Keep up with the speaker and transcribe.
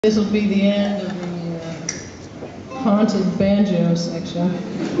This will be the end of the haunted banjo section.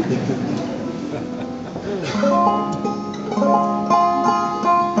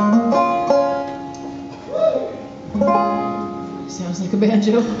 Sounds like a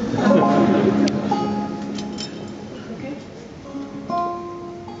banjo. Okay.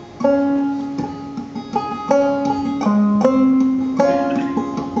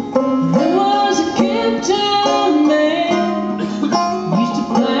 There was a Cape man used to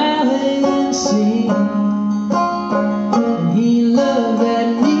plow and sing, and he loved that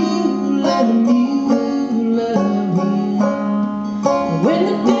mule, and the mule loved him. But when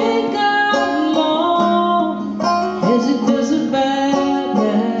the day got long, as it does about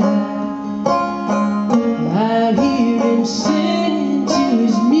now, I'd hear him singing to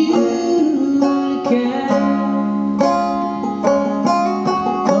his mule cow.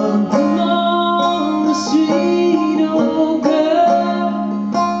 Come on, the sweet old girl,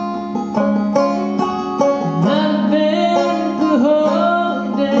 and I bet the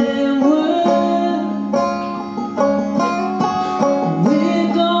whole damn world we're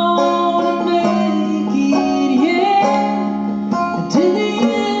gonna make it, yeah, to the